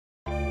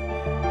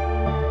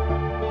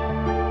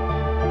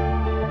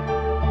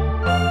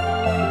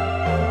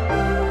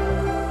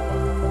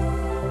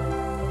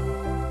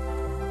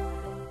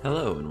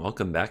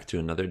welcome back to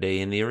another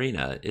day in the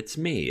arena. It's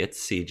me, it's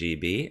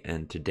CGB,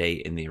 and today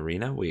in the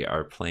arena we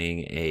are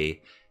playing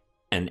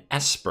an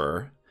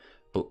Esper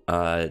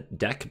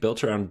deck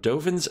built around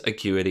Dovin's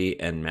Acuity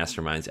and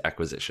Mastermind's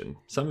Acquisition.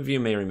 Some of you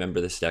may remember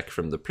this deck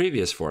from the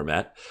previous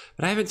format,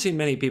 but I haven't seen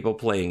many people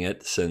playing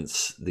it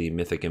since the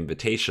Mythic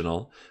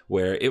Invitational,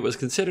 where it was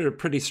considered a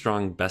pretty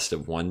strong best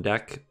of one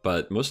deck,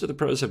 but most of the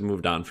pros have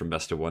moved on from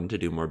best of one to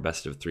do more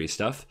best of three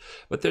stuff,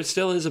 but there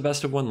still is a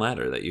best of one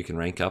ladder that you can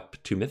rank up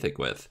to Mythic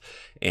with.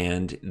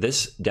 And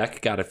this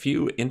deck got a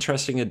few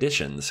interesting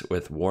additions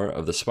with War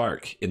of the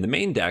Spark. In the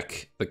main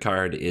deck, the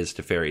card is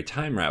Teferi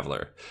Time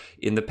Raveler.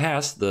 In the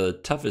past, the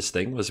toughest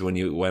thing was when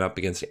you went up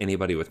against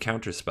anybody with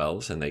counter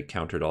spells and they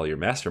countered all your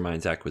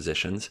Mastermind's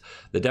acquisitions.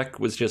 The deck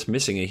was just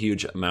missing a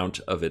huge amount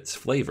of its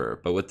flavor,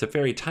 but with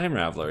Teferi Time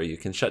Raveler, you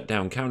can shut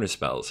down counter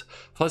spells.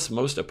 Plus,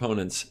 most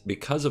opponents,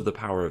 because of the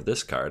power of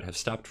this card, have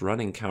stopped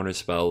running counter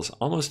spells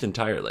almost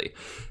entirely,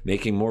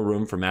 making more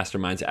room for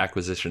Mastermind's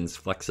acquisitions'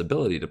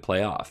 flexibility to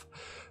pay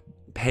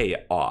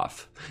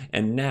off.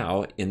 And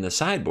now, in the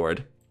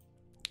sideboard,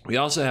 we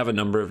also have a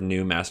number of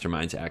new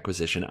Mastermind's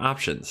acquisition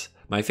options.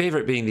 My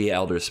favorite being the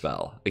Elder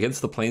Spell.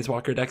 Against the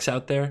Planeswalker decks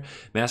out there,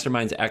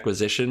 Mastermind's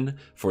acquisition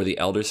for the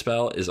Elder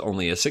Spell is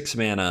only a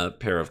 6-mana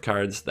pair of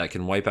cards that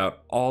can wipe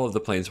out all of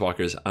the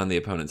Planeswalkers on the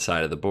opponent's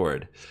side of the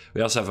board.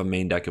 We also have a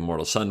main deck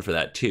Immortal Sun for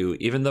that too,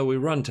 even though we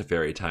run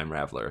Teferi Time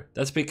Raveler.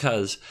 That's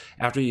because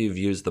after you've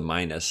used the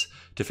minus,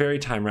 Teferi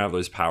Time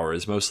Raveler's power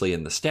is mostly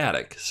in the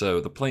static,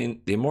 so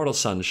the Immortal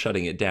Sun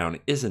shutting it down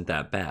isn't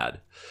that bad.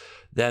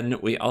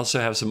 Then we also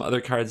have some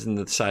other cards in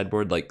the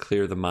sideboard like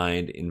Clear the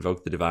Mind,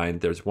 Invoke the Divine.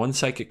 There's one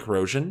Psychic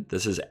Corrosion.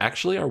 This is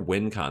actually our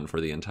win con for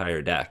the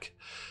entire deck.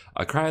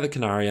 A Cry of the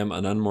Canarium,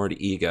 an Unmoored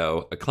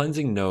Ego, a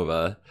Cleansing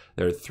Nova.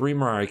 There are 3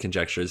 Mirari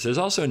Conjectures. There's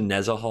also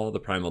Nezahal, the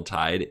Primal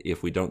Tide,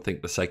 if we don't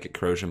think the Psychic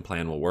Corrosion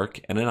plan will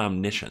work, and an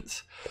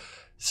Omniscience.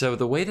 So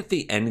the way that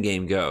the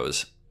endgame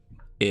goes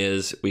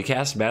is we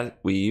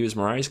use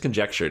Mirari's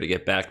Conjecture to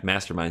get back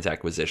Mastermind's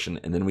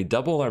acquisition, and then we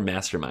double our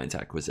Mastermind's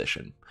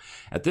acquisition.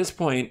 At this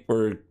point,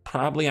 we're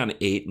probably on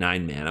 8-9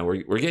 mana.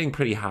 We're getting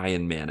pretty high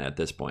in mana at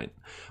this point.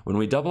 When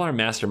we double our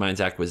Mastermind's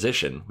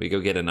acquisition, we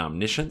go get an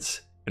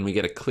Omniscience, and we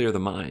get a Clear the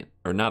Mind,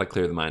 or not a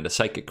Clear the Mind, a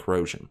Psychic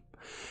Corrosion.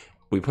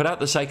 We put out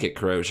the Psychic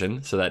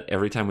Corrosion so that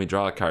every time we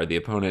draw a card, the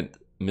opponent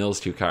mills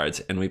 2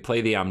 cards, and we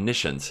play the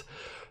Omniscience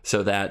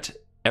so that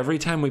every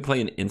time we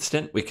play an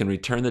instant, we can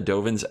return the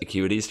Dovin's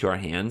Acuities to our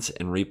hands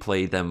and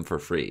replay them for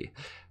free.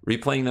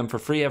 Replaying them for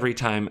free every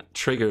time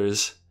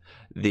triggers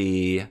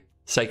the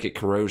Psychic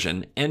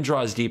Corrosion and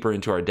draws deeper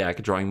into our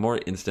deck, drawing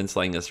more instants,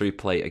 letting us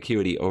replay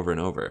Acuity over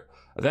and over.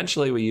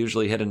 Eventually, we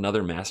usually hit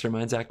another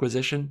Mastermind's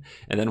acquisition,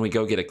 and then we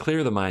go get a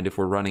Clear the Mind if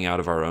we're running out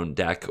of our own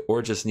deck,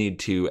 or just need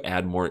to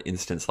add more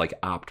instants like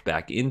Opt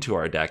back into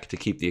our deck to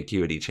keep the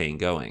Acuity chain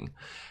going.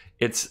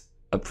 It's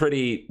a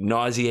pretty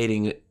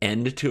nauseating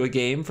end to a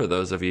game for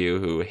those of you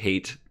who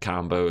hate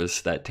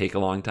combos that take a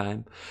long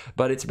time,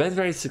 but it's been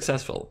very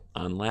successful.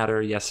 On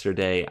ladder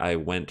yesterday, I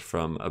went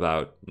from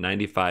about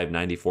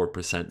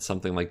 95-94%,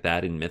 something like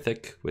that in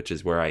Mythic, which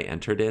is where I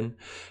entered in,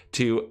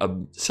 to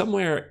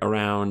somewhere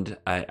around,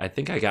 I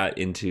think I got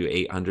into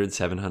 800,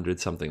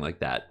 700, something like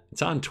that.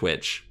 It's on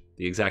Twitch.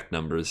 The exact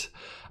numbers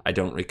I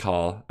don't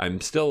recall. I'm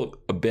still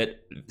a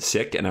bit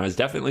sick, and I was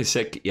definitely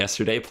sick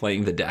yesterday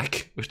playing the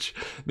deck, which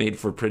made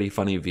for pretty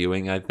funny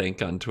viewing, I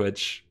think, on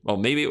Twitch. Well,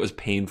 maybe it was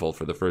painful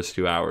for the first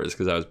 2 hours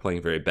because I was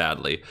playing very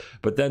badly,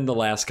 but then the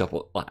last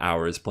couple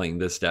hours playing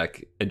this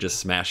deck and just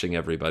smashing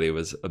everybody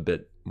was a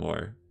bit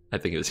more, I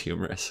think it was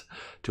humorous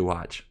to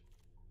watch.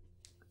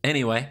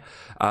 Anyway,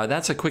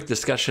 that's a quick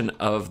discussion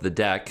of the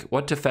deck.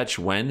 What to fetch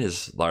when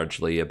is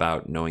largely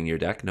about knowing your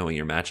deck, knowing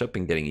your matchup,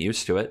 and getting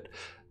used to it.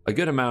 A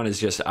good amount is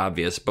just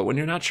obvious, but when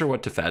you're not sure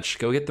what to fetch,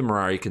 go get the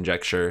Mirari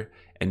Conjecture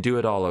and do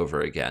it all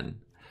over again.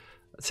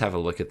 Let's have a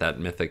look at that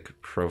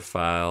Mythic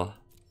profile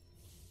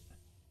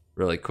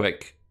really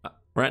quick.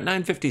 We're at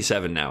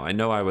 957 now. I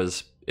know I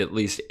was at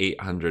least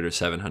 800 or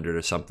 700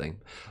 or something.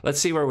 Let's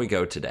see where we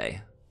go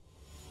today.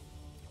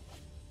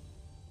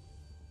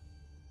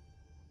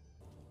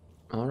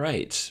 All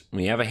right,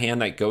 we have a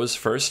hand that goes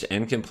first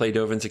and can play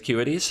Dovin's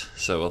Acuities,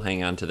 so we'll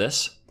hang on to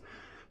this.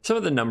 Some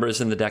of the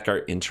numbers in the deck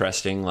are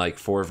interesting, like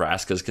 4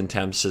 Vraska's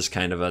Contempts is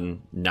kind of a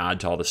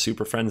nod to all the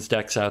Super Friends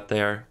decks out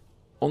there.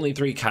 Only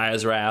 3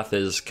 Kaya's Wrath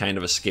is kind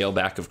of a scale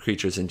back of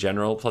creatures in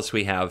general, plus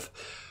we have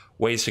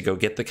ways to go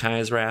get the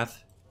Kaya's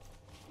Wrath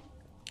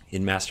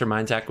in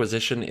Mastermind's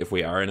acquisition if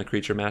we are in a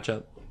creature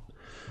matchup.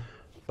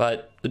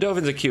 But the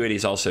Dovin's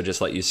Acuities also just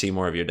let you see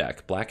more of your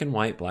deck. Black and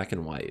white, black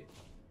and white.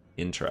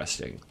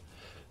 Interesting.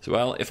 So,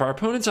 well, if our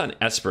opponent's on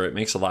Esper, it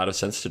makes a lot of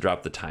sense to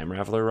drop the Time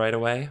Raveler right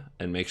away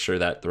and make sure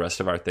that the rest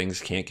of our things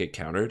can't get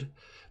countered.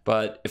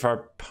 But if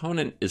our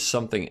opponent is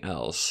something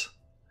else,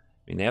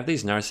 I mean, they have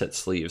these Narset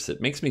sleeves. It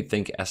makes me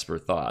think Esper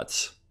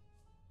Thoughts.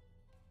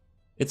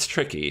 It's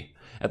tricky.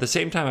 At the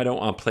same time, I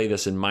don't want to play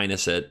this and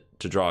minus it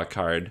to draw a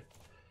card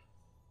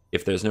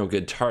if there's no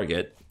good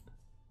target.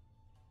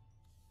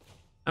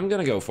 I'm going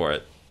to go for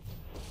it.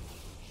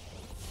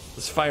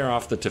 Let's fire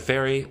off the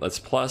Teferi. Let's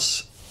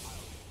plus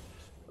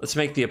Let's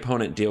make the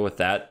opponent deal with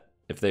that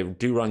if they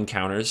do run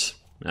counters.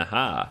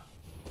 Aha.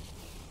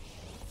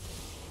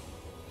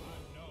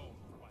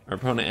 Our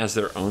opponent has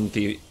their own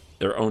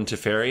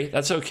Teferi.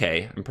 That's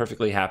okay. I'm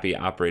perfectly happy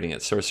operating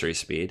at sorcery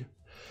speed.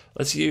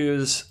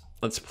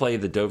 Let's play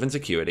the Dovin's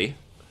Acuity.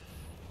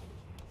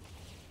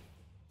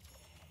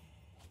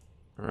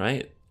 All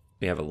right.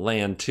 We have a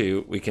land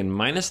too. We can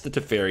minus the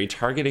Teferi,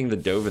 targeting the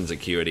Dovin's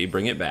Acuity,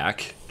 bring it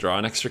back, draw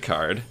an extra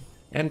card,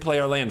 and play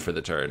our land for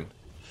the turn.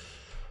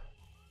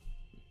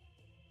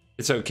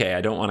 It's okay.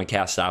 I don't want to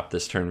cast Op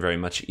this turn very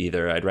much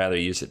either. I'd rather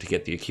use it to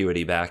get the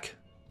Acuity back.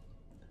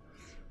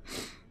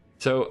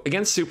 So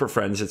against Super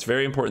Friends, it's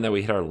very important that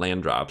we hit our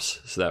land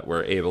drops so that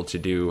we're able to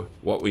do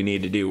what we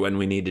need to do when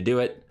we need to do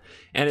it.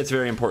 And it's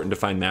very important to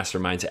find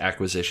Mastermind's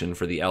Acquisition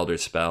for the Elder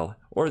Spell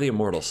or the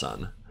Immortal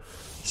Sun.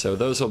 So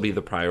those will be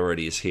the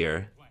priorities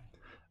here.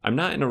 I'm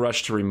not in a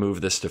rush to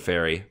remove this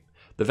Teferi.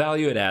 The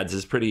value it adds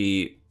is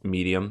pretty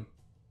medium.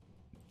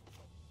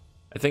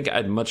 I think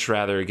I'd much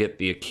rather get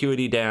the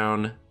Acuity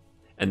down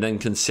and then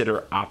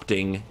consider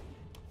opting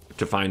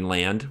to find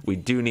land. We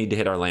do need to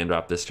hit our land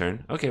drop this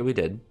turn. Okay, we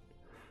did.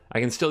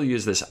 I can still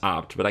use this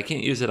opt, but I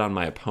can't use it on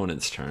my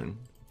opponent's turn.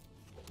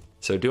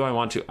 So do I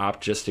want to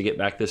opt just to get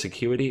back this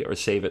Acuity or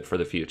save it for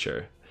the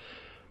future?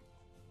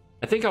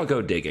 I think I'll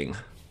go digging.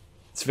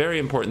 It's very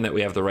important that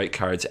we have the right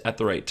cards at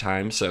the right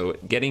time, so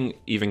getting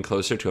even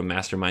closer to a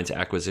Mastermind's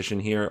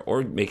Acquisition here,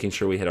 or making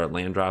sure we hit our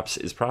land drops,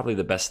 is probably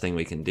the best thing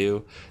we can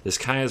do. This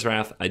Kaya's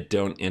Wrath I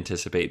don't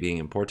anticipate being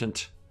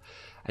important.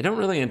 I don't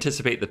really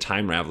anticipate the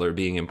Time Raveler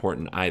being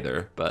important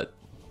either, but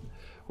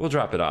we'll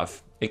drop it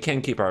off. It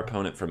can keep our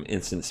opponent from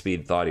instant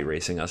speed thought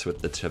erasing us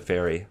with the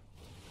Teferi.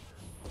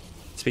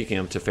 Speaking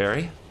of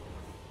Teferi, you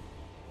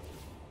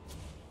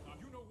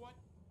know what?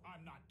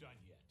 I'm not done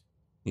yet.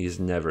 He's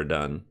never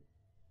done.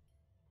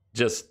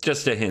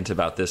 Just a hint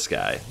about this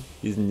guy.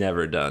 He's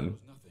never done.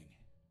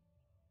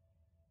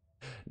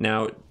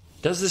 Now,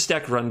 does this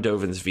deck run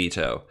Dovin's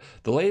Veto?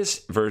 The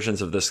latest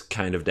versions of this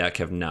kind of deck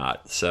have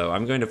not, so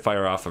I'm going to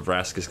fire off of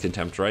Vraska's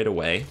Contempt right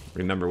away.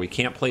 Remember, we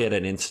can't play it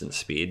at instant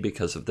speed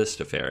because of this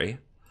Teferi.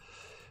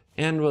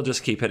 And we'll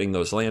just keep hitting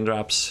those land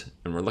drops,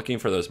 and we're looking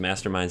for those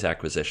Mastermind's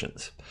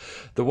Acquisitions.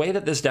 The way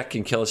that this deck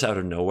can kill us out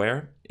of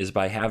nowhere is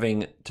by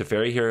having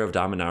Teferi, Hero of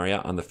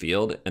Dominaria on the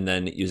field, and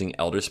then using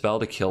Elder Spell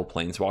to kill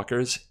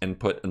Planeswalkers and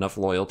put enough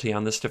loyalty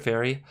on this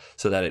Teferi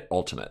so that it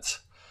ultimates.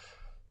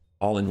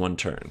 All in one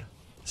turn.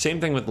 Same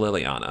thing with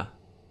Liliana.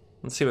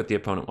 Let's see what the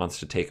opponent wants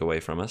to take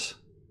away from us.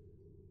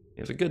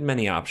 There's a good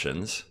many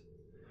options.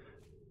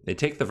 They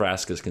take the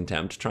Vraska's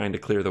Contempt, trying to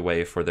clear the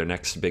way for their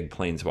next big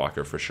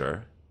Planeswalker for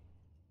sure.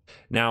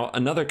 Now,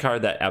 another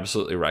card that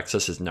absolutely wrecks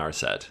us is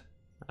Narset.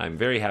 I'm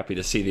very happy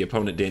to see the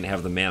opponent didn't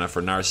have the mana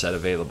for Narset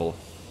available.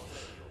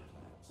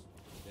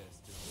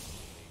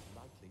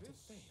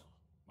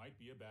 Might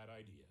be a bad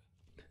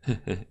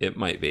idea. It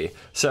might be.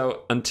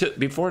 So,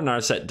 before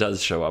Narset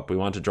does show up, we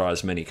want to draw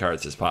as many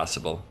cards as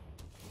possible.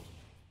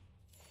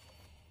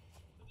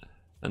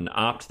 An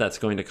opt that's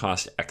going to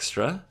cost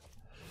extra.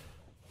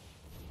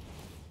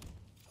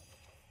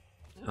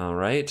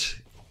 Alright,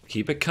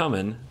 keep it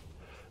coming.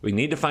 We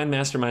need to find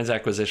Mastermind's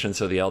Acquisition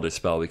so the Elder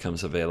Spell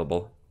becomes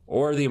available.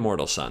 Or the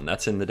Immortal Sun,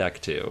 that's in the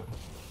deck too.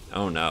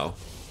 Oh no.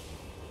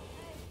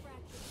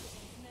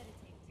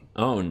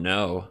 Oh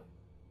no.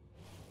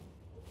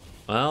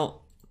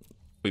 Well,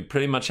 we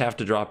pretty much have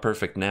to draw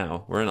perfect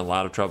now. We're in a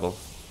lot of trouble.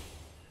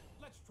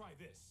 Let's try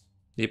this.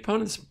 The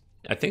opponents,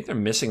 I think they're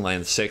missing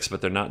land 6,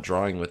 but they're not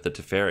drawing with the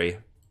Teferi.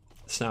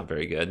 It's not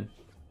very good.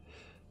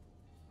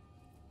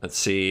 Let's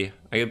see.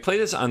 I could play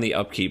this on the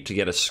upkeep to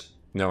get a...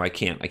 No, I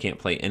can't. I can't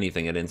play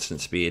anything at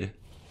instant speed.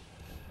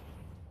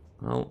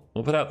 Well,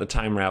 we'll put out the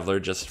Time Raveler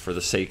just for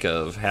the sake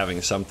of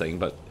having something,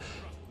 but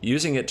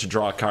using it to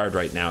draw a card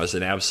right now is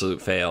an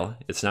absolute fail.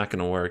 It's not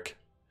going to work.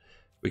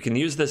 We can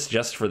use this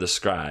just for the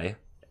Scry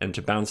and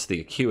to bounce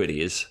the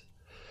Acuities,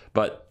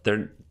 but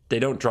they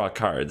don't draw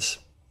cards.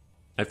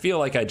 I feel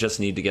like I just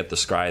need to get the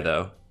Scry,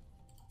 though.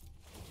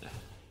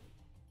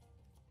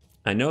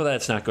 I know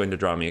that's not going to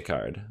draw me a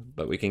card,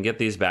 but we can get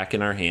these back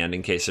in our hand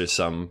in case there's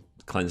some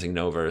Cleansing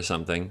Nova or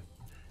something,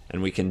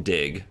 and we can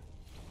dig.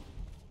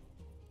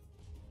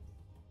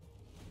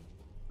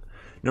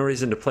 No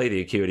reason to play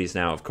the Acuities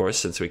now, of course,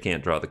 since we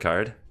can't draw the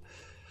card.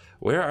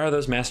 Where are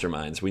those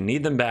Masterminds? We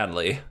need them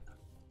badly.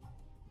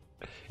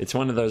 It's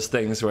one of those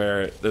things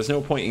where there's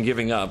no point in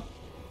giving up.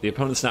 The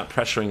opponent's not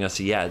pressuring us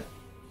yet.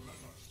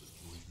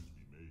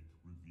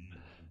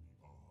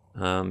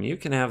 You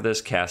can have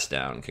this cast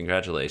down.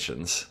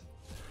 Congratulations.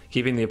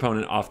 Keeping the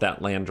opponent off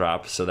that land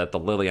drop so that the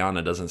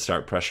Liliana doesn't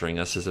start pressuring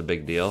us is a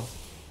big deal.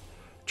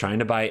 Trying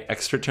to buy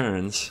extra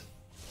turns.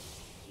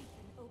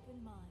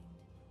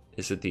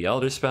 Is it the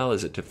Elder Spell?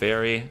 Is it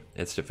Teferi?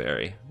 It's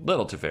Teferi.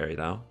 Little Teferi,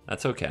 though.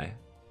 That's okay.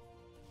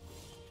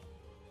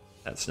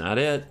 That's not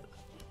it.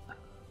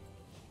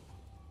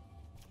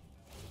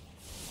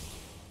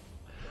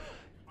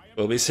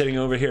 We'll be sitting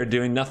over here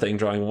doing nothing,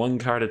 drawing one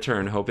card a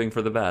turn, hoping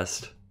for the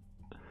best.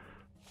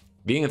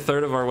 Being a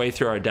third of our way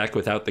through our deck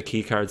without the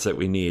key cards that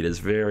we need is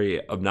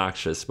very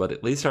obnoxious, but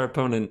at least our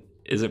opponent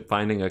isn't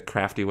finding a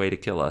crafty way to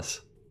kill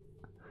us.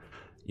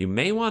 You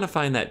may want to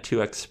find that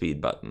 2x speed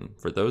button.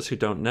 For those who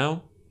don't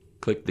know,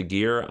 click the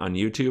gear on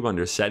YouTube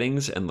under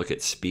settings and look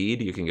at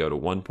speed. You can go to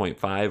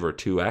 1.5 or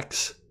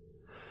 2x.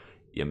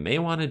 You may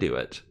want to do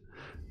it,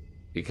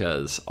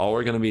 because all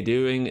we're going to be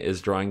doing is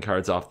drawing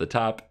cards off the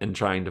top and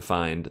trying to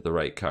find the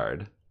right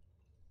card.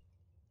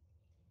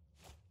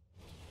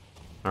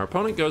 Our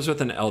opponent goes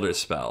with an Elder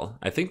Spell.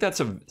 I think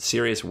that's a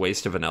serious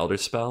waste of an Elder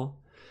Spell,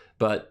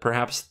 but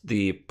perhaps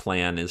the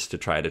plan is to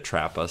try to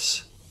trap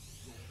us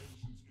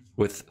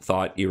with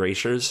Thought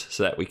Erasures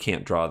so that we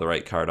can't draw the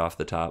right card off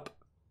the top.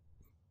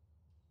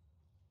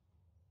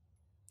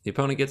 The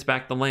opponent gets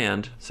back the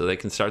land so they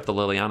can start the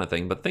Liliana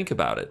thing, but think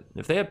about it.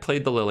 If they had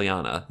played the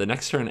Liliana, the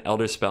next turn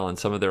Elder Spell and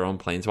some of their own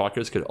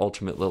Planeswalkers could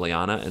ultimate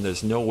Liliana, and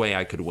there's no way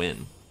I could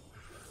win.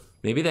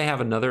 Maybe they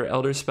have another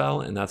Elder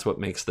Spell, and that's what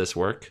makes this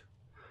work.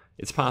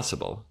 It's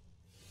possible.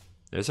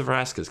 There's a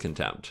Vraska's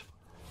Contempt.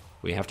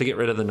 We have to get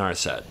rid of the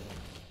Narset.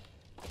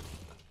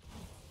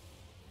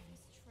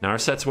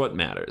 Narset's what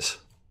matters,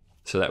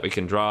 so that we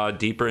can draw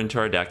deeper into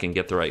our deck and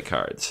get the right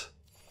cards.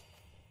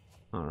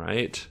 All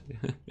right.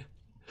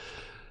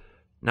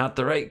 Not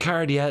the right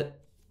card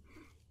yet.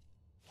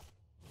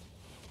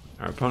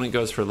 Our opponent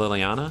goes for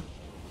Liliana.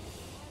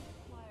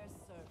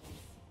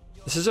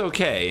 This is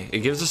okay. It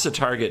gives us a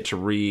target to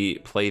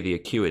replay the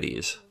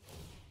Acuities.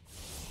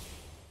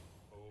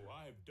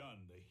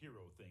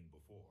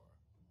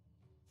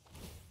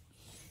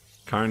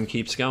 Karn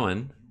keeps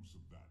going.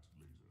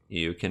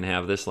 You can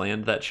have this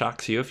land that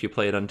shocks you if you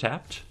play it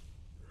untapped.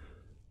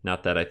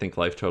 Not that I think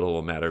life total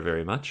will matter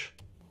very much.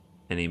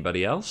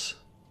 Anybody else?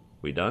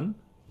 We done?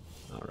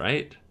 All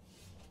right.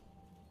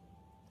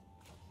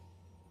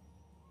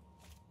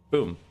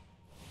 Boom.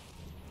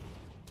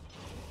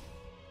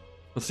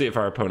 Let's see if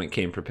our opponent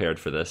came prepared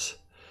for this.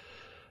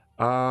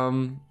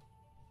 Let's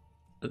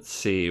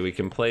see. We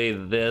can play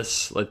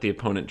this, let the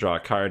opponent draw a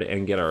card,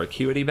 and get our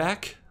Acuity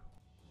back.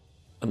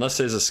 Unless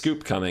there's a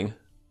scoop coming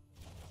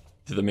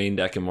to the main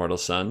deck Immortal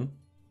Sun.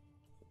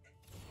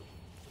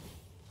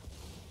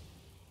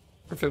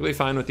 Perfectly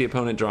fine with the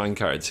opponent drawing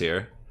cards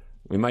here.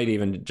 We might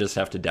even just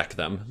have to deck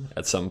them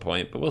at some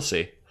point, but we'll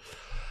see.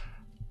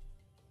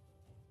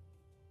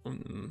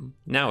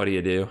 Now what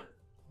do?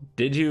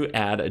 Did you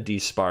add a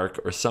D-Spark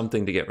or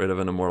something to get rid of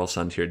an Immortal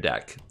Sun to your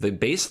deck? The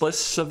base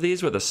lists of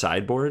these with a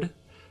sideboard,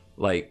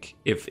 like,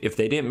 if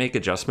they didn't make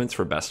adjustments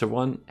for best of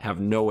one, have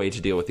no way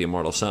to deal with the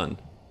Immortal Sun.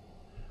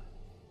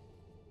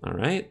 All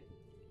right.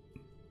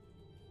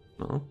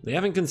 Well, they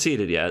haven't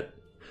conceded yet.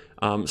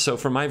 So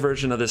for my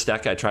version of this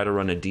deck, I try to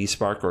run a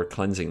D-Spark or a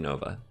Cleansing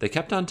Nova. They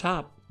kept on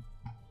top.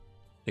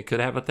 They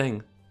could have a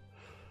thing.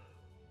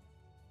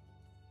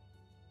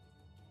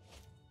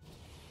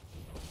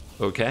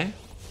 Okay.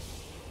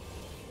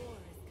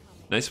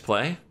 Nice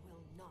play.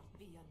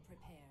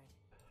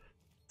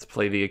 Let's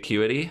play the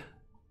Acuity.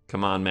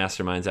 Come on,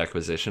 Mastermind's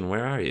Acquisition.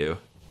 Where are you?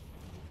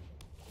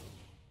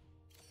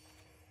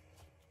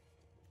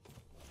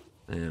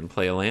 And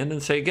play a land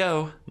and say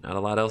go. Not a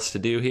lot else to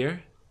do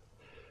here.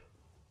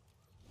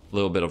 A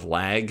little bit of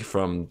lag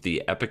from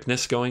the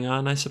epicness going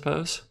on, I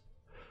suppose.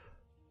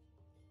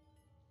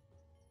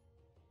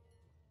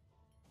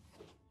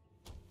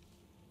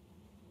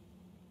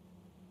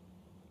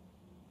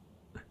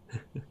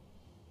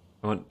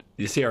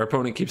 You see our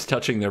opponent keeps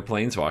touching their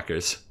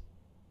Planeswalkers.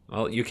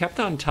 Well, you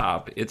kept on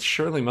top. It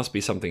surely must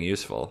be something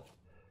useful.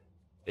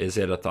 Is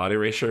it a Thought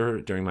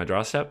Erasure during my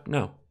draw step?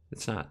 No,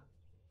 it's not.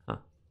 Huh.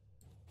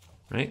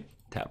 Right?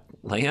 Tap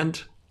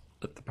land.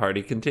 Let the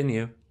party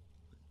continue.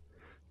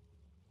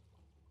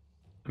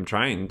 I'm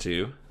trying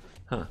to.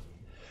 Huh.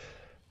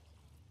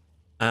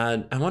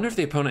 I wonder if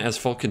the opponent has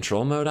full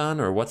control mode on,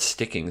 or what's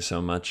sticking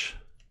so much.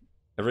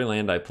 Every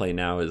land I play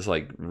now is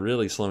like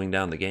really slowing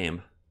down the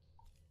game.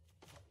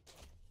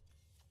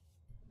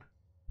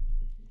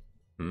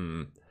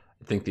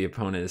 I think the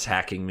opponent is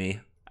hacking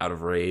me out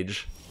of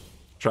rage,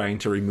 trying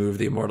to remove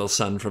the Immortal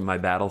Sun from my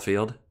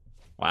battlefield.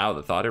 Wow,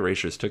 the Thought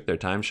Erasures took their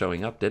time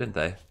showing up, didn't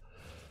they?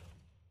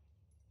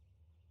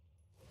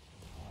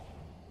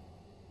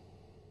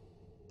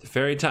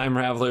 Fairy Time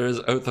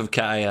Ravelers, Oath of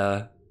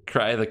Kaya,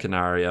 Cry the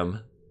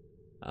Canarium.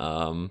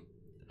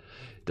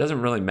 It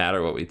doesn't really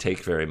matter what we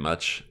take very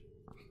much.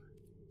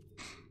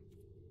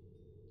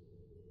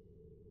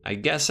 I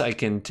guess I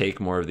can take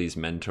more of these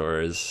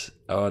Mentors.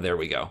 Oh, there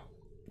we go.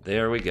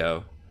 There we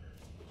go.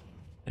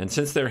 And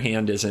since their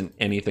hand isn't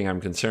anything I'm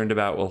concerned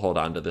about, we'll hold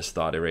on to this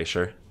Thought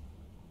Erasure.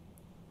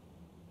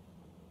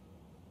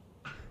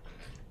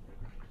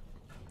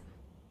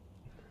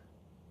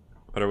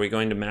 What are we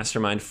going to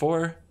Mastermind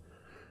for?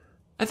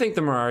 I think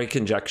the Mirari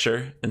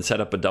Conjecture and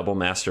set up a double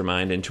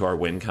Mastermind into our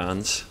win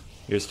cons.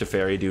 Here's to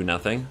Fairy do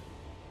nothing.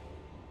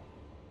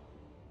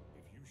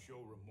 If you show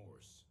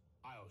remorse,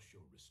 I'll show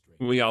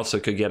restraint. We also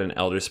could get an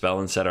Elder Spell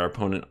and set our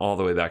opponent all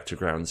the way back to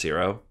ground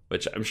zero,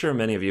 which I'm sure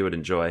many of you would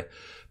enjoy.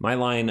 My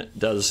line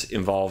does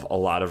involve a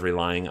lot of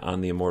relying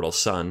on the Immortal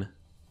Sun.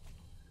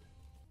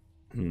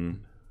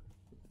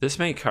 this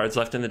many cards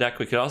left in the deck.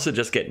 We could also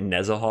just get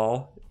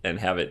Nezahal and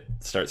have it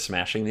start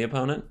smashing the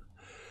opponent,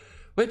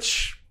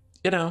 which,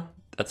 you know,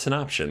 that's an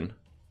option.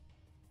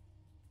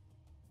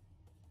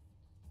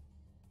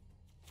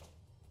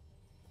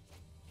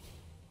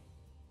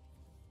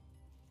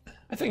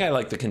 I think I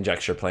like the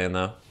Conjecture plan,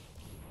 though.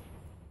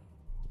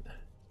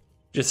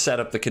 Just set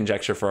up the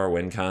Conjecture for our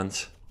win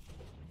cons.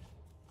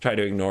 Try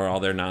to ignore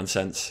all their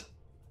nonsense.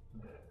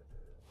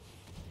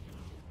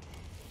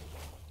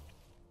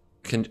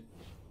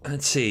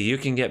 Let's see, you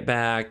can get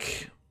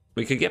back...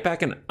 We could get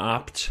back an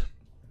Opt.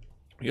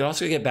 We could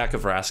also get back a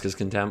Vraska's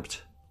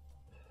Contempt.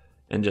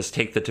 And just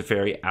take the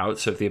Teferi out,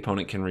 so if the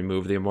opponent can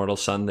remove the Immortal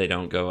Sun, they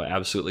don't go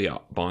absolutely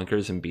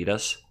bonkers and beat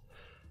us.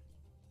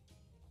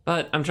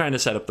 But I'm trying to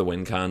set up the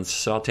win cons,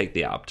 so I'll take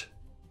the Opt.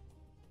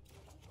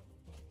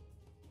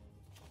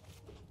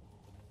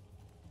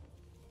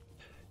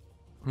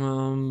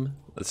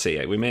 Let's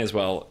see, we may as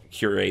well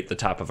curate the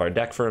top of our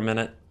deck for a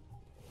minute.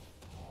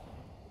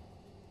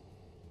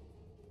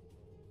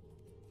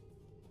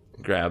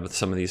 Grab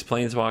some of these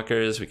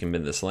Planeswalkers, we can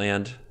bin this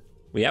land.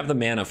 We have the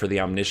mana for the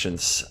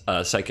Omniscience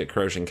Psychic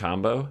Corrosion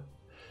combo,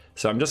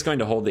 so I'm just going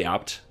to hold the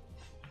Opt.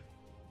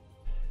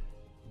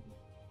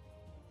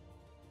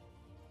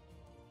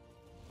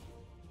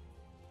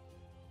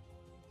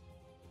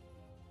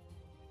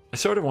 I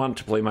sort of want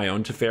to play my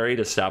own Teferi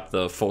to stop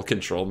the full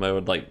control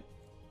mode, like,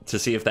 to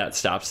see if that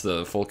stops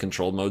the full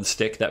control mode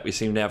stick that we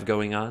seem to have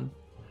going on.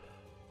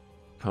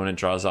 Opponent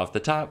draws off the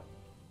top.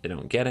 They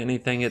don't get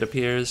anything, it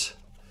appears.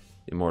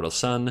 Immortal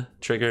Sun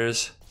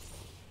triggers.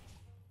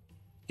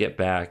 Get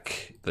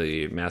back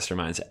the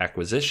Mastermind's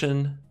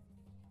Acquisition.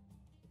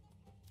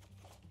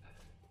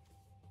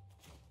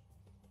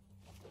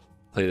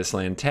 Play this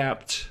land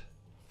tapped.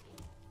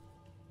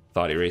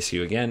 Thought erase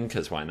you again,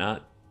 because why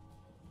not?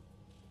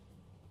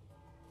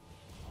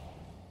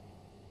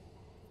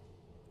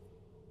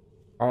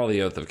 All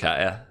the Oath of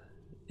Kaya.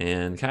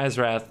 And Kaya's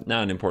Wrath,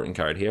 not an important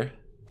card here.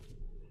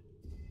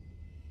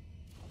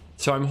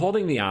 So I'm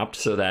holding the Opt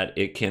so that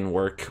it can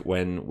work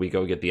when we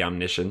go get the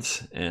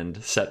Omniscience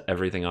and set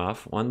everything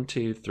off. 1,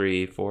 2,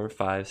 3, 4,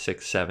 5,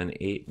 6, 7,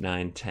 8,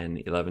 9,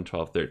 10, 11,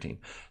 12, 13.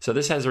 So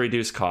this has a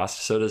reduced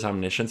cost, so does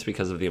Omniscience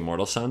because of the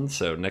Immortal Sun,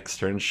 so next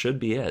turn should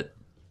be it.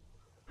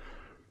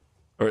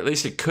 Or at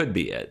least it could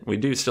be it. We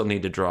do still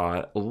need to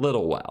draw a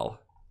little well.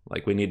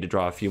 Like, we need to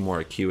draw a few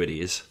more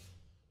Acuities.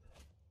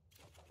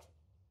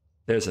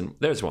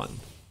 There's one.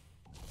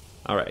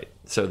 All right,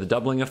 so the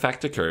doubling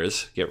effect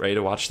occurs. Get ready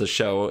to watch the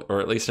show,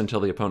 or at least until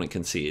the opponent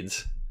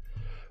concedes.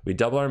 We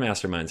double our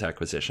Mastermind's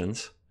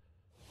Acquisitions.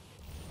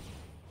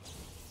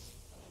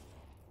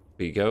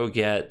 We go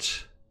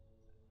get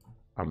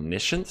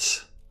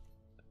Omniscience.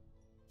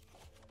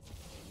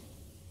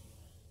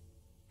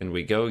 And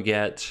we go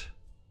get...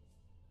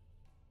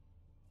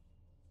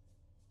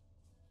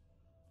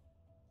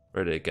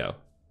 Where did it go?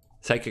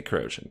 Psychic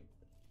Corrosion.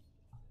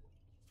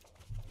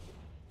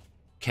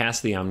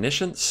 Cast the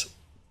Omniscience.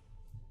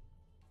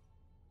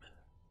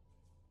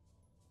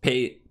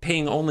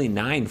 Paying only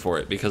 9 for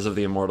it because of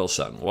the Immortal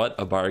Sun. What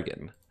a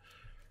bargain.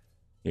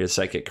 Here's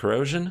Psychic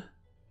Corrosion.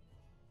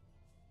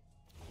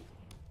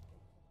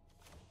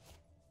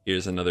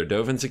 Here's another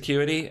Dovin's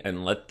Acuity,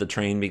 and let the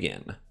train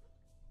begin.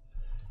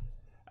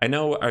 I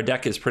know our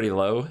deck is pretty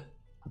low,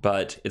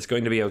 but it's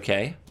going to be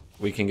okay.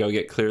 We can go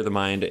get Clear the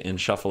Mind and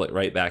shuffle it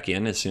right back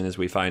in as soon as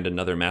we find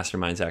another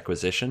Mastermind's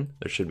Acquisition.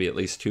 There should be at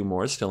least 2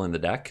 more still in the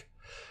deck.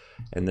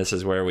 And this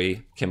is where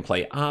we can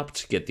play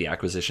Opt, get the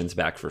Acquisitions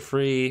back for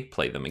free,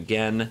 play them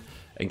again,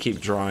 and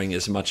keep drawing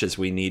as much as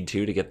we need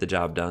to get the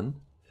job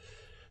done.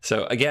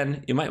 So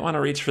again, you might want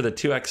to reach for the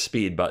 2x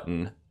speed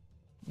button,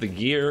 the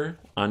gear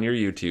on your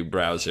YouTube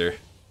browser.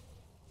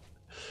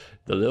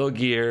 The little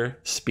gear,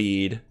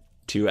 speed,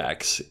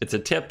 2x. It's a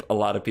tip a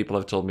lot of people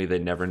have told me they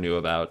never knew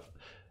about,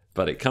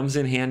 but it comes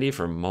in handy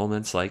for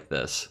moments like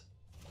this.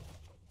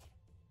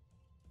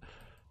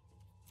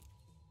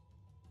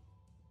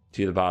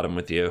 To the bottom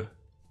with you.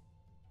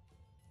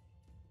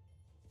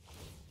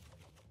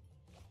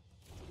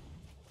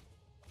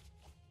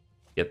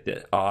 Get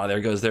the... Oh, there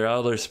goes their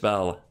Elder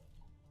Spell.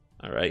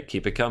 All right,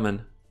 keep it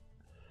coming.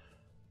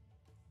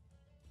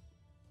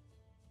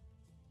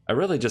 I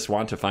really just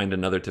want to find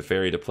another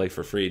Teferi to play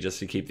for free just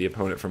to keep the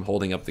opponent from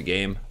holding up the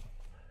game.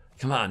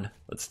 Come on,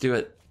 let's do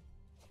it.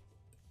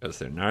 Goes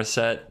their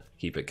Narset.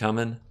 Keep it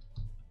coming.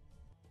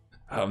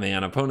 Oh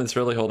man, opponent's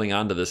really holding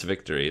on to this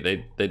victory.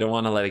 They don't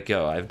want to let it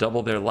go. I've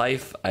doubled their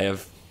life. I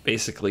have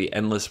basically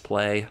endless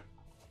play.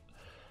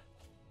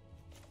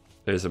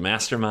 There's a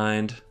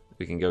Mastermind.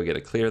 We can go get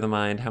a Clear the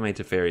Mind. How many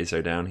Teferis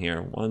are down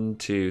here? 1,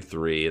 2,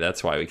 3.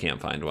 That's why we can't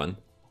find one.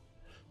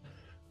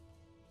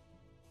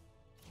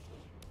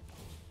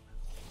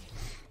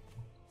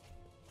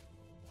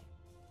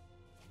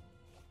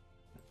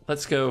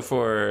 Let's go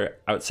for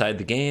Outside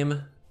the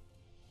Game.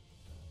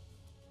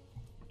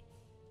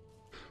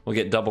 We'll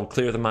get double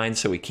Clear the Mind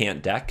so we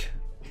can't deck.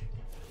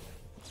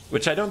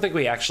 Which I don't think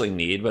we actually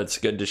need, but it's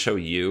good to show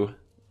you.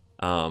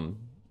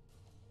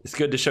 It's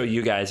good to show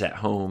you guys at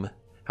home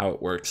how it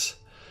works.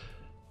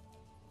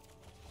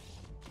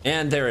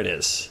 And there it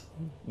is.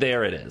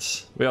 There it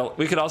is. Well,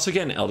 we could also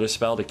get an Elder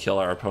Spell to kill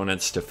our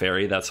opponent's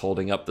Teferi that's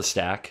holding up the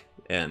stack,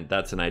 and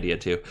that's an idea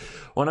too.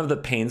 One of the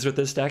pains with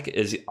this deck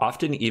is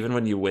often, even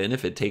when you win,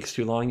 if it takes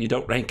too long, you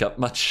don't rank up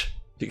much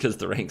because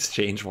the ranks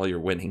change while you're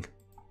winning.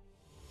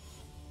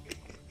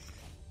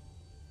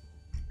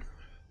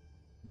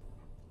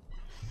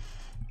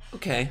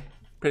 Okay,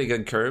 pretty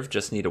good curve.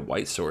 Just need a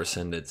white source,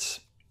 and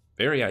it's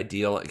very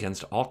ideal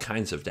against all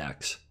kinds of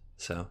decks.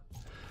 So,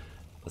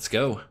 let's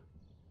go.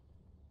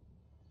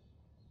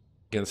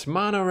 Against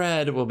mono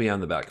red, we'll be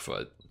on the back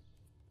foot.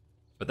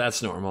 But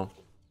that's normal.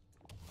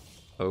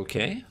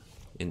 Okay,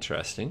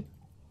 interesting.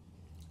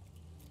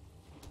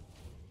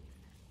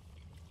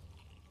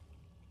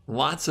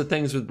 Lots of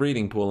things with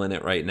Breeding Pool in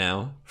it right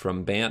now.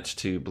 From Bant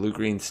to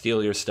blue-green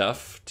steal your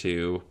stuff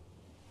to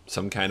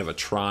some kind of a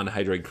Tron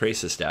Hydroid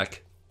Krasis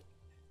deck.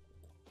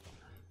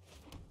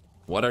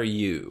 What are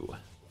you?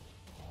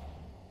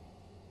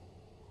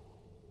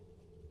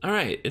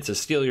 Alright, it's a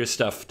steal your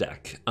stuff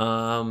deck.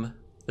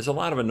 There's a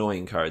lot of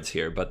annoying cards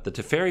here, but the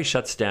Teferi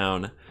shuts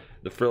down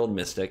the Frilled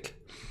Mystic.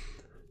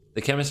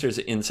 The Chemist's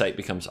Insight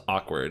becomes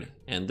awkward,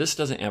 and this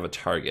doesn't have a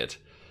target.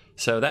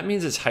 So that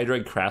means it's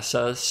Hydroid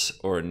Krasis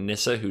or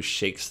Nissa Who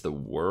Shakes the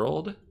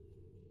World?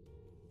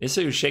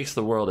 Nissa Who Shakes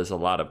the World is a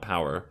lot of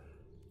power.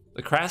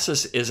 The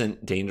Krasis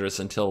isn't dangerous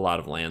until a lot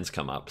of lands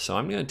come up, so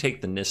I'm going to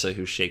take the Nissa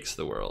Who Shakes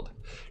the World.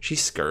 She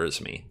scurs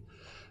me.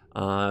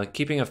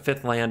 Keeping a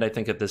 5th land, I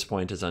think, at this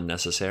point is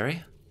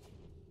unnecessary.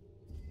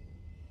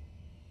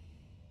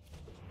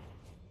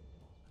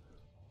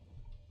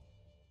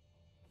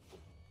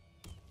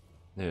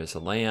 There's a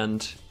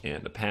land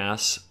and a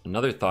pass.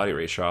 Another Thought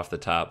Erasure off the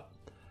top.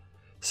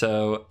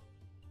 So,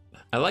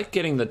 I like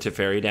getting the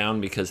Teferi down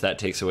because that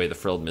takes away the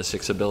Frilled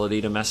Mystic's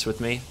ability to mess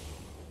with me.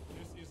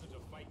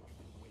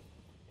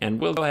 And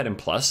we'll go ahead and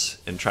plus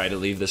and try to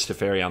leave this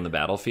Teferi on the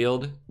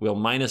battlefield. We'll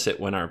minus it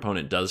when our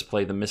opponent does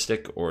play the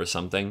Mystic or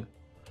something.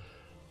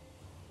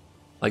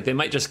 Like, they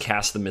might just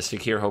cast the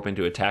Mystic here, hoping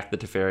to attack the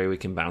Teferi. We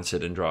can bounce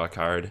it and draw a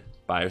card,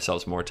 buy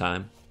ourselves more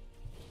time.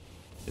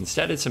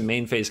 Instead, it's a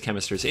main phase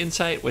Chemist's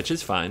Insight, which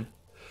is fine.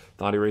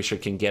 Thought Erasure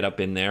can get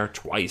up in there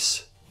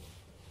twice.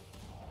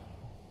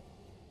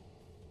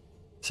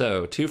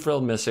 So, 2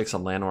 Frilled Mystics, a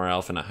Llanowar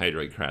Elf, and a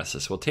Hydroid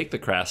Krasis. We'll take the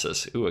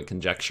Krasis. Ooh, a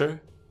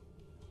Conjecture.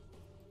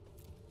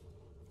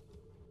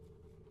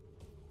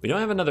 We don't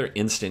have another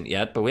instant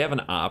yet, but we have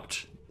an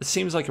Opt. This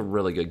seems like a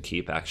really good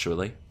keep,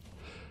 actually.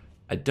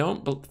 I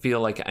don't feel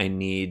like I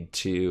need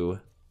to...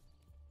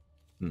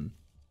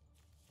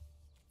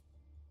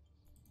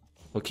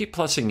 We'll keep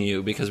plussing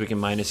you because we can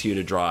minus you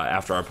to draw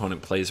after our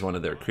opponent plays one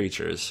of their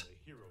creatures.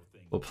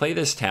 We'll play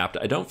this tapped.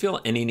 I don't feel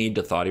any need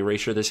to Thought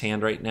Erasure this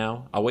hand right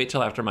now. I'll wait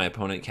till after my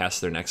opponent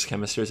casts their next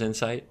Chemist's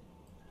Insight.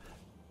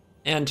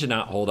 And to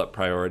not hold up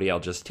priority,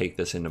 I'll just take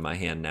this into my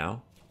hand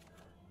now.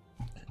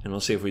 And we'll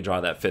see if we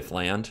draw that 5th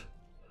land.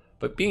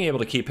 But being able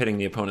to keep hitting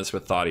the opponents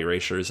with Thought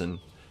Erasures and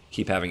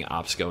keep having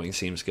Ops going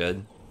seems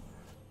good.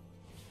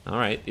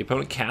 Alright, the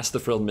opponent casts the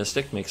Frilled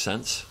Mystic, makes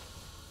sense.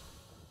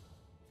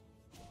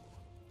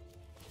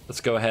 Let's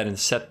go ahead and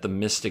set the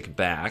Mystic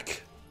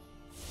back.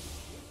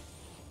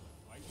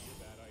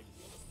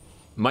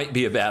 Might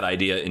be a bad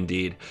idea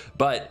indeed.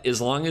 But as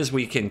long as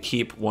we can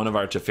keep one of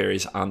our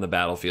Teferis on the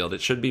battlefield,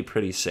 it should be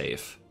pretty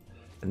safe.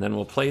 And then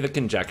we'll play the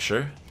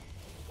Conjecture.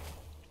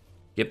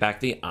 Get back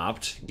the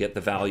Opt, get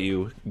the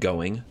value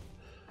going.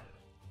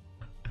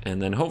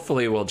 And then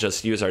hopefully we'll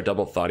just use our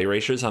double Thought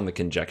Erasures on the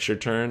Conjecture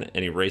turn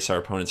and erase our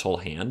opponent's whole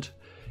hand.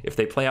 If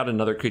they play out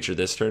another creature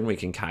this turn, we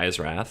can Kaya's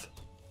Wrath.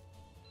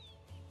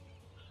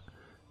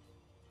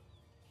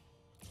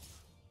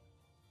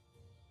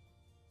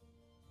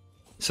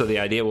 So the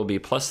idea will be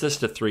plus this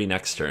to 3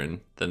 next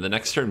turn, then the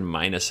next turn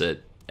minus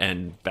it,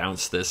 and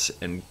bounce this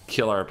and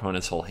kill our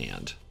opponent's whole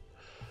hand.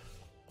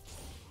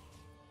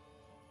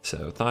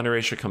 So Thought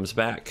Erasure comes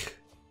back,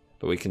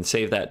 but we can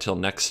save that till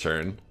next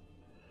turn,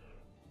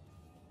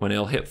 when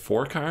it'll hit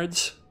 4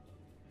 cards.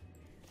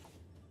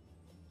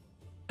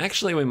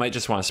 Actually, we might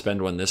just want to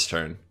spend one this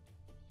turn.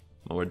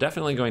 Well, we're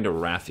definitely going to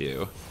Wrath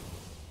you.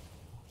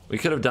 We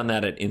could have done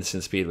that at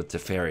instant speed with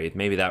Teferi.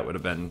 Maybe that would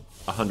have been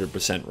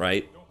 100%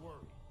 right.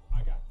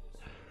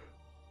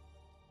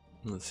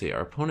 Let's see,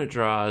 our opponent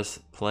draws,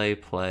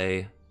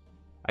 play.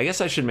 I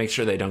guess I should make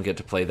sure they don't get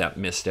to play that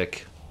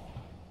Mystic.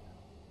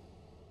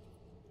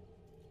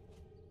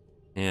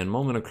 And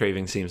Moment of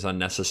Craving seems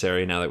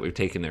unnecessary now that we've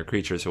taken their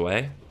creatures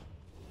away.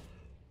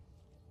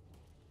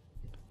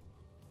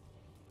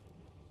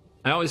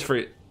 I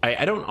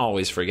don't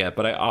always forget,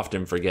 but I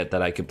often forget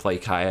that I could play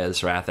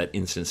Kaya's Wrath at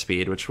instant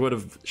speed, which would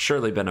have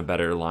surely been a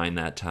better line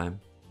that time.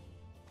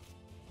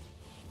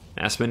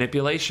 Mass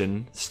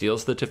Manipulation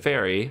steals the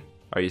Teferi.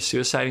 Are you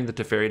suiciding the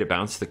Teferi to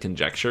bounce the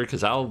Conjecture?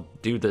 Because I'll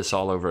do this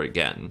all over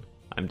again.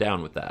 I'm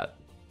down with that.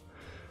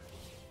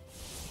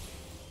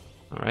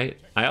 Alright.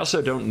 I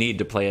also don't need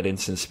to play at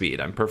instant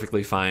speed. I'm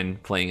perfectly fine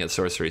playing at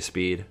sorcery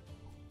speed.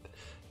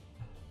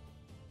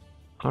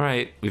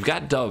 Alright, we've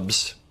got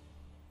dubs.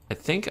 I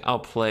think I'll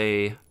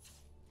play...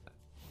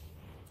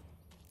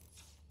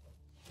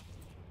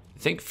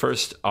 think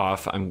first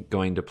off, I'm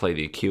going to play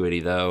the Acuity,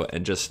 though,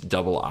 and just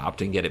double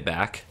opt and get it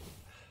back.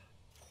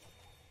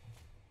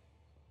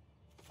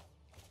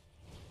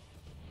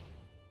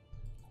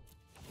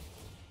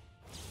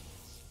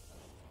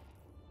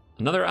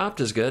 Another opt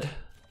is good.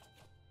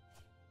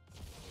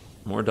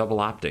 More double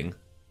opting.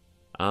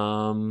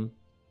 I'm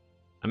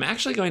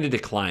actually going to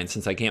decline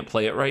since I can't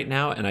play it right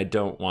now, and I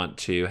don't want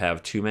to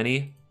have too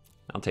many.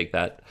 I'll take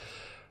that.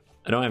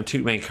 I don't have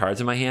too many cards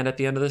in my hand at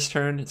the end of this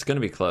turn. It's going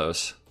to be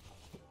close.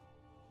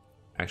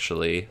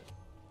 Actually,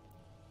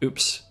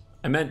 oops.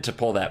 I meant to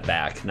pull that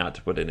back, not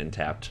to put it in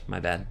tapped. My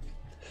bad.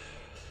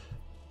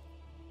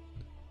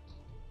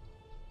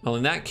 Well,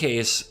 in that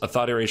case, a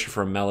Thought Erasure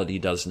for a Melody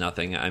does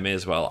nothing. I may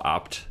as well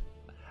opt.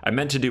 I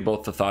meant to do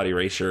both the Thought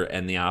Erasure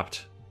and the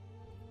opt.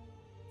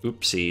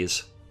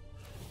 Oopsies.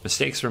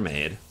 Mistakes were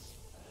made.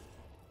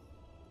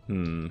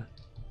 The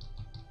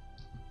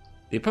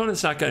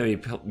opponent's not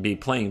going to be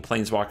playing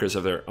Planeswalkers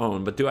of their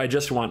own, but do I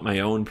just want my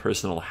own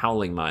personal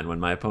Howling Mine when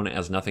my opponent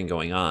has nothing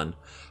going on?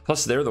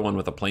 Plus, they're the one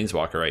with a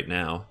Planeswalker right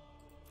now.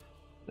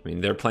 I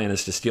mean, their plan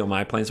is to steal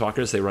my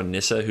Planeswalkers. They run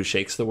Nissa, who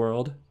shakes the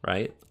world,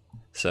 right?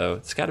 So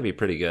it's got to be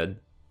pretty good.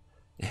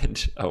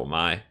 And, oh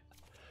my.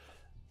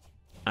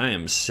 I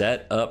am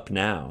set up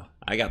now.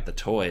 I got the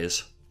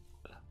toys.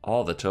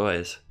 All the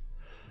toys.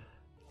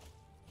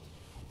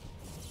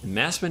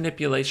 Mass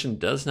Manipulation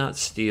does not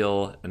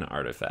steal an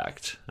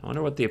artifact. I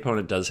wonder what the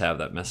opponent does have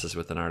that messes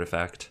with an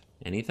artifact.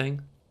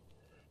 Anything?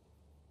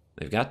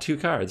 They've got 2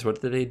 cards.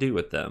 What do they do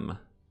with them?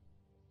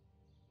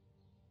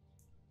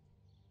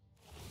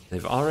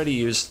 They've already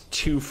used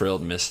 2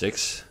 Frilled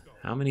Mystics.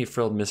 How many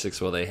Frilled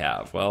Mystics will they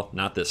have? Well,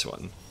 not this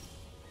one.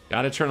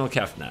 Got Eternal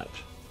Kefnet.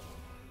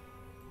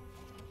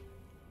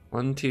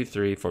 1, 2,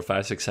 3, 4,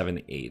 5, 6,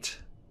 7, 8.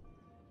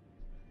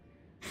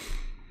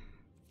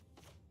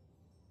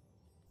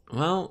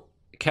 Well,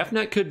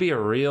 Kefnet could be a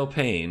real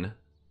pain.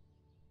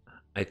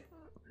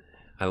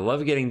 I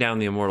love getting down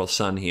the Immortal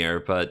Sun here,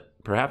 but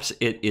perhaps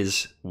it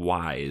is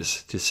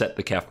wise to set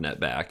the Kefnet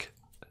back.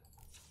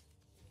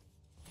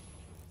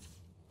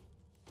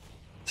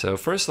 So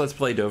first, let's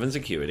play Dovin's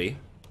Acuity.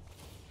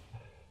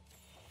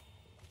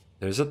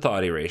 There's a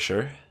Thought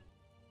Erasure.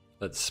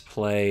 Let's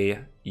play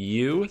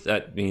you.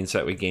 That means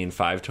that we gain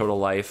 5 total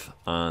life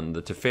on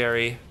the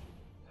Teferi.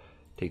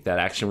 Take that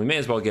action. We may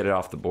as well get it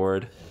off the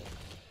board.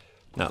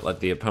 Not let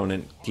the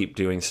opponent keep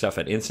doing stuff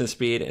at instant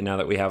speed. And now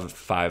that we have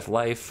 5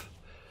 life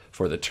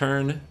for the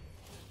turn,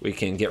 we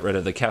can get rid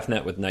of the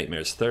Kefnet with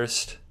Nightmare's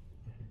Thirst.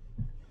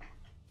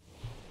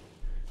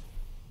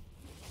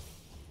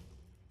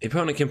 The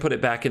opponent can put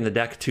it back in the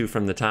deck too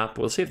from the top.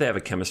 We'll see if they have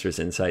a Chemist's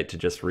Insight to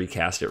just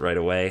recast it right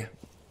away.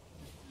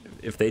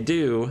 If they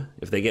do,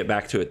 if they get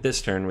back to it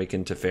this turn, we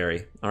can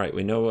Teferi. All right,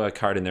 we know a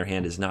card in their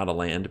hand is not a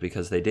land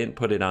because they didn't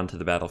put it onto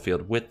the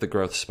battlefield with the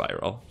Growth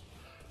Spiral.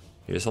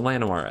 Here's a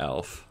Llanowar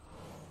Elf.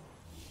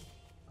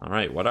 All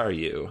right, what are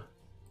you?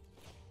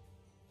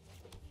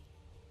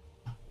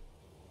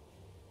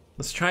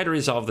 Let's try to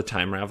resolve the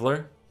Time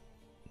Raveler,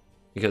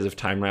 because if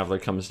Time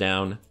Raveler comes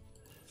down,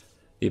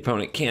 the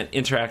opponent can't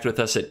interact with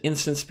us at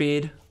instant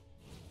speed,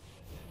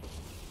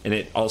 and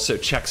it also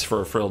checks for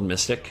a Frilled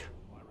Mystic.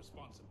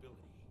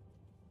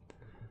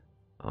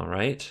 All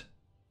right.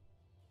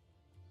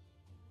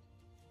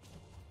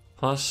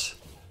 Plus,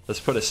 let's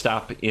put a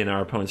stop in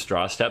our opponent's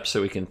draw step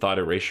so we can Thought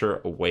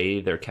Erasure away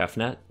their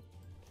Kefnet.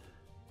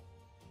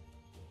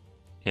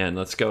 And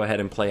let's go ahead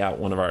and play out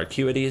one of our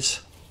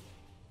Acuities.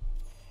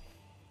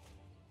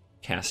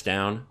 Cast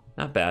down.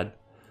 Not bad.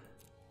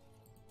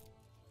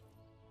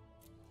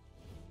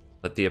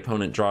 Let the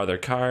opponent draw their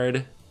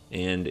card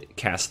and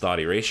cast Thought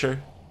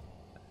Erasure.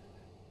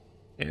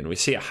 And we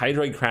see a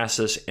Hydroid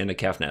Crassus and a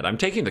Kefnet. I'm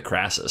taking the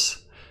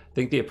Crassus. I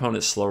think the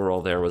opponent's slow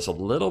roll there was a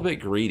little bit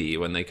greedy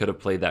when they could have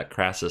played that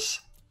Crassus.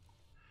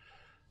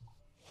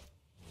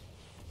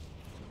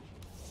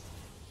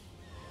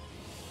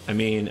 I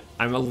mean,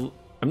 I'm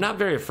not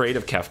very afraid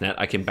of Kefnet.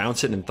 I can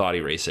bounce it and Thought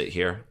Erase it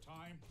here.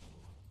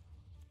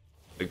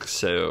 Like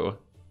so.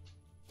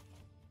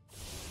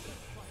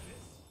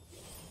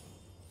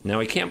 Now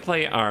we can't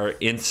play our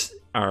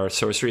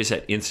sorceries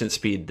at instant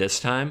speed this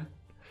time,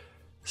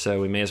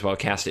 so we may as well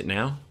cast it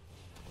now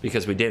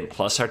because we didn't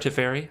plus our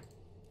Teferi.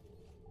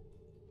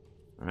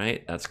 All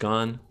right, that's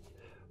gone.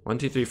 1,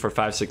 2, 3, 4,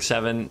 5, 6,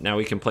 7. Now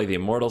we can play the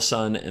Immortal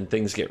Sun and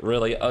things get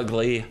really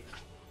ugly,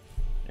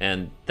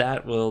 and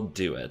that will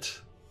do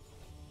it.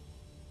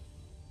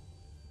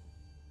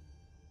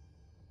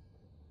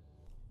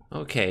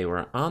 Okay,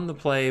 we're on the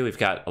play. We've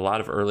got a lot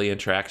of early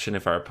interaction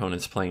if our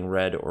opponent's playing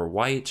red or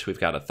white. We've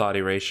got a Thought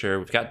Erasure.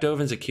 We've got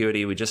Dovin's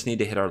Acuity. We just need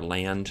to hit our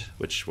land,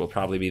 which will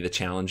probably be the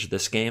challenge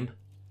this game.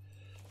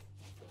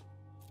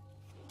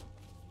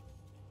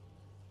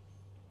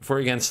 If we're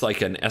against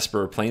like an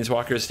Esper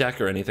Planeswalkers deck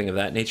or anything of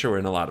that nature, we're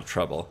in a lot of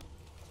trouble.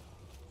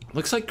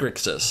 Looks like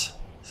Grixis.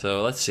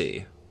 So let's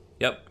see.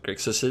 Yep,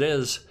 Grixis it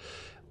is.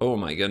 Oh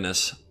my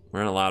goodness.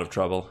 We're in a lot of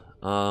trouble.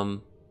 I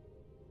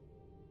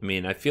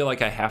mean, I feel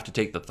like I have to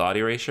take the Thought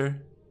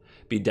Erasure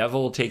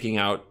Bedevil taking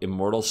out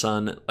Immortal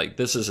Sun, like,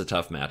 this is a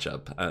tough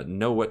matchup.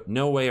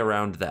 No way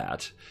around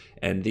that.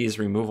 And these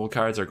removal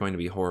cards are going to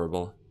be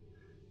horrible.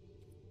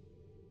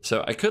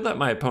 So I could let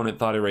my opponent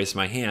thought erase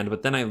my hand,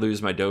 but then I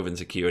lose my Dovin's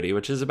Acuity,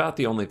 which is about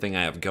the only thing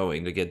I have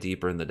going to get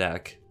deeper in the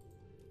deck.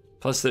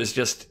 Plus, there's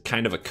just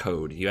kind of a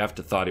code. You have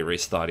to thought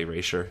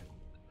erasure.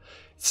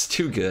 It's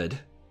too good.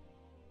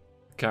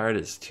 The card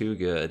is too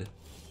good.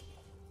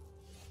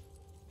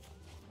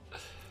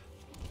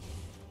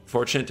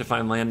 Fortunate to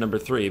find land number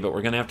 3, but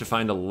we're going to have to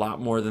find a lot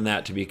more than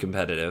that to be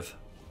competitive.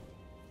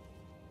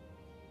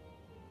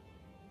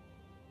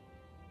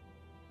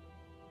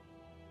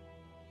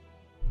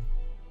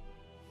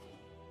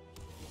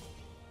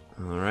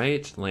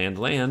 Alright,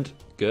 land.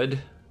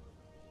 Good.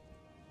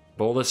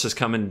 Bolus is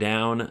coming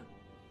down.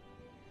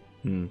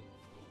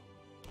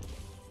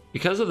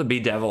 Because of the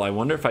Bedevil, I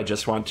wonder if I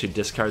just want to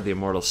discard the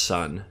Immortal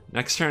Sun.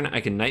 Next turn,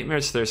 I can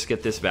Nightmare's Thirst,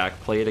 get this back,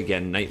 play it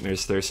again,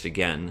 Nightmare's Thirst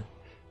again.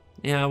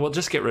 Yeah, we'll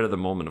just get rid of the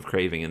Moment of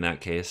Craving in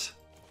that case.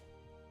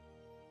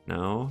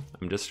 No,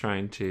 I'm just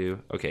trying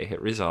to... Okay,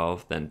 hit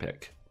resolve, then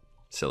pick.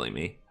 Silly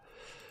me.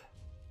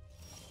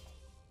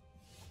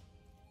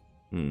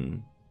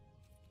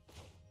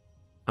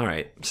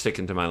 Alright,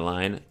 sticking to my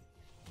line.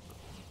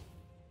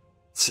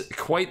 It's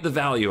quite the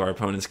value our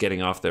opponent's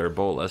getting off their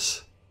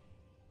Bolus.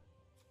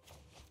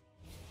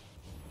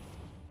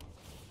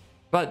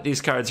 But these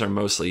cards are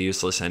mostly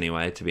useless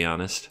anyway, to be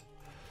honest.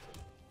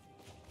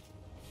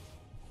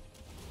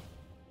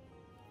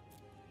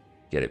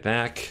 Get it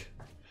back.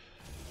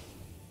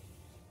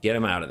 Get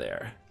him out of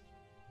there.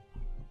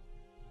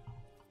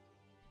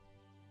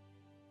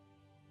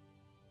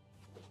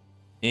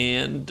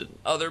 And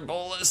other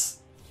Bolus.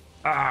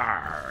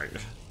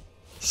 Arrgh.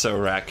 So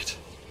wrecked.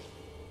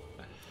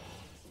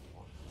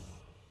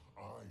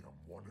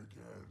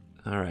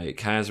 Alright,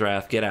 Kai's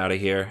Wrath, get out of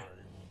here.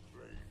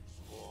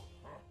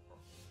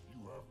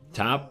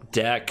 Top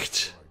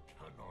decked.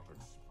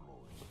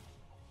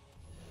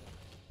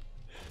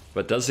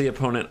 But does the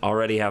opponent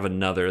already have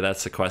another?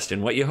 That's the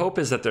question. What you hope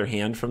is that their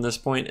hand from this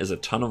point is a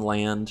ton of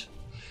land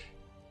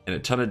and a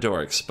ton of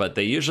dorks, but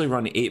they usually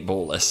run 8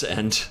 Bolus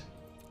and...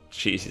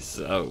 Jesus,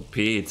 oh,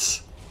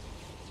 Pete's.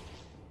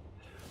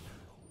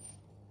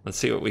 Let's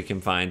see what we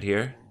can find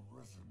here.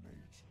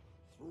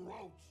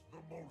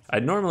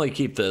 I'd normally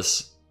keep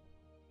this,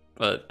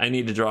 but I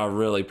need to draw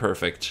really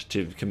perfect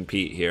to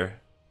compete here.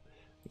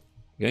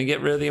 I'm gonna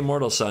get rid of the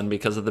Immortal Sun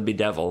because of the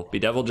Bedevil.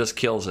 Bedevil just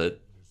kills it.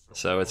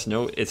 So it's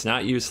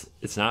not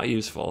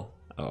useful.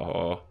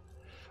 Oh.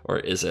 Or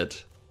is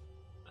it?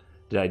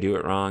 Did I do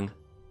it wrong?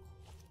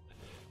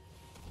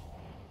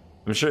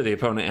 I'm sure the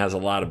opponent has a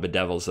lot of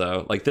Bedevils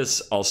though. Like this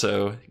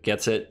also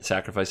gets it.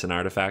 Sacrifice an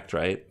artifact,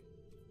 right?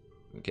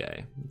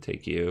 Okay,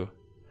 take you.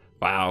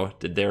 Wow,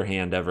 did their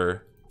hand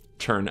ever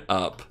turn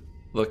up?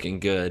 Looking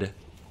good.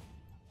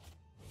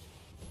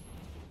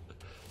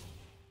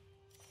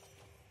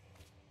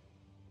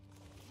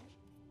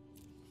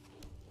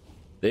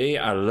 They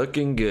are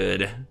looking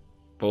good.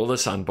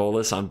 Bolus on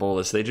Bolus on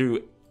Bolus. They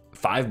drew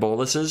 5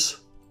 Boluses?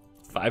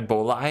 5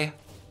 Boli?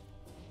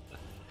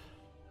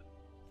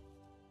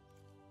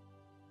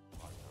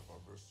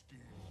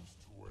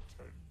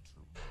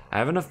 I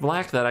have enough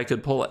black that I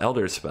could pull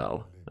Elder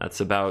Spell.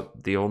 That's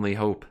about the only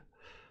hope.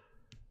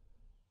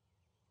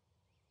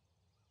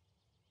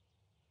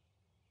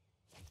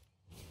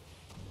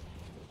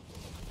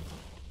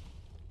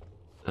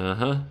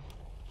 Uh-huh.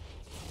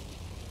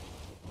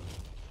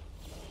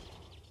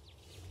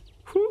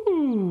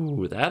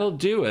 Whew, that'll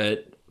do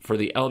it for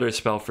the Elder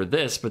Spell for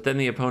this, but then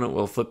the opponent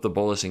will flip the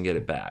Bolus and get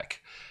it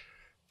back.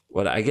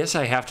 What I guess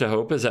I have to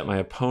hope is that my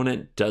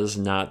opponent does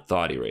not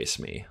Thought Erase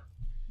me.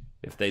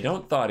 If they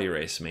don't Thought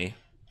Erase me,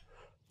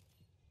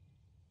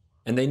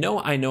 and they know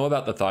I know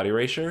about the Thought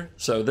Erasure,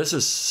 so this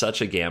is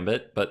such a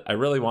gambit, but I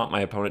really want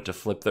my opponent to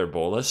flip their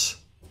Bolus.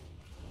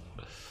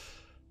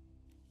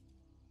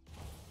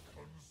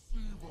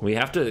 We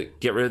have to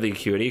get rid of the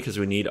Acuity because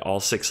we need all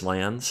 6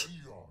 lands.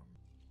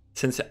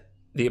 Since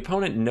the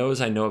opponent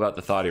knows I know about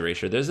the Thought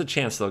Erasure, there's a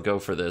chance they'll go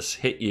for this.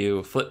 Hit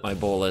you, flip my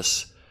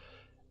Bolus.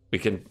 We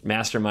can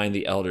Mastermind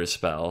the Elder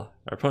Spell.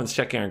 Our opponent's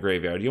checking our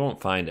graveyard. You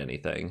won't find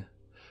anything.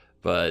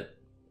 But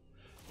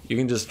you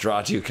can just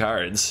draw 2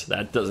 cards.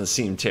 That doesn't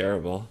seem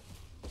terrible.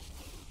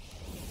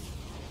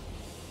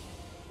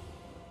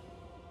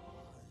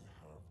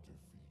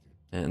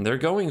 And they're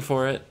going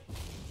for it.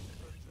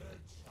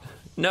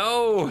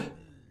 No!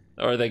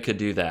 Or they could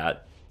do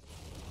that.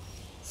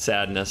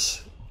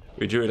 Sadness.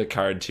 We drew a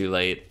card too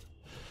late.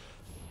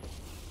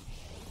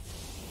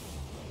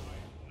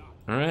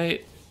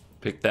 Alright.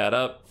 Pick that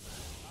up.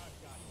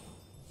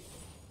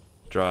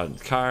 Draw a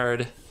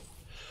card.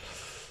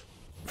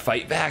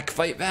 Fight back,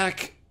 fight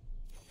back.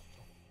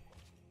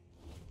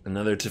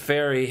 Another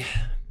Teferi.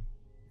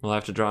 We'll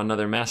have to draw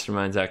another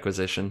Mastermind's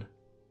Acquisition.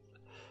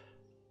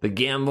 The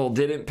gamble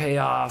didn't pay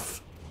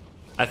off.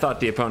 I thought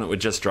the opponent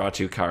would just draw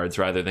 2 cards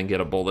rather than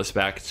get a Bolus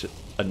back to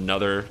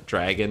another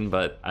dragon,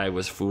 but I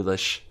was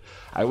foolish.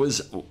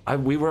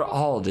 We were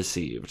all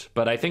deceived,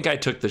 but I think I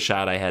took the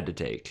shot I had to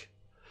take.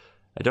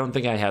 I don't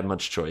think I had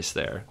much choice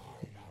there.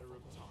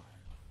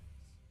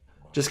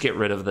 Just get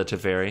rid of the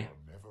Teferi.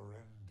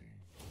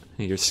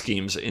 Your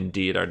schemes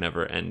indeed are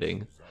never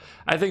ending.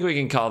 I think we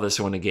can call this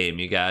one a game,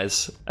 you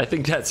guys. I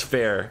think that's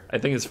fair. I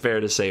think it's fair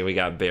to say we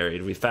got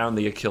buried. We found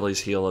the Achilles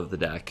heel of the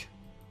deck.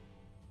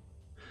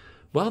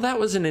 Well, that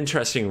was an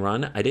interesting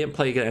run. I didn't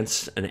play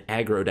against an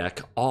aggro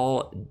deck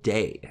all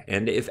day.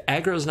 And if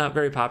aggro is not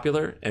very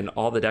popular and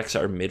all the decks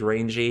are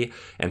mid-rangey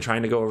and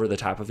trying to go over the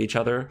top of each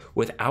other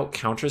without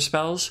counter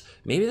spells,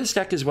 maybe this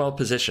deck is well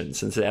positioned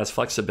since it has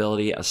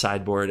flexibility, a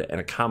sideboard, and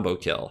a combo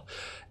kill.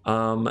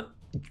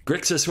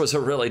 Grixis was a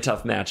really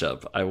tough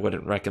matchup. I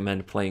wouldn't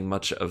recommend playing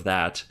much of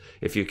that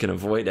if you can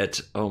avoid it.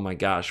 Oh my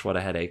gosh, what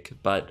a headache.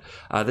 But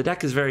the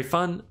deck is very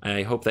fun.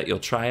 I hope that you'll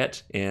try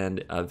it,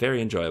 and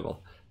very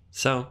enjoyable.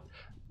 So,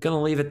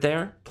 gonna leave it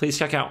there. Please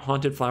check out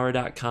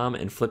hauntedflower.com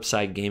and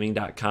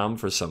flipsidegaming.com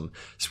for some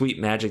sweet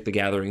Magic the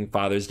Gathering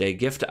Father's Day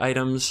gift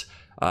items.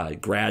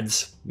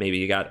 Grads, maybe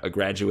you got a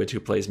graduate who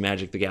plays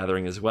Magic the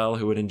Gathering as well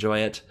who would enjoy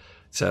it.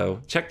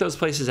 So check those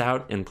places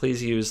out, and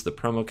please use the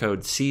promo code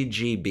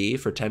CGB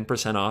for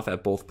 10% off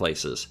at both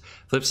places,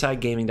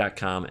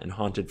 flipsidegaming.com and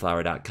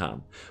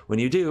hauntedflower.com. When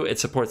you do, it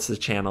supports the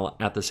channel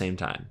at the same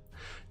time.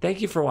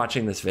 Thank you for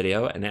watching this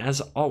video, and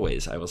as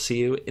always, I will see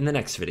you in the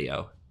next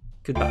video.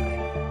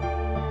 Goodbye.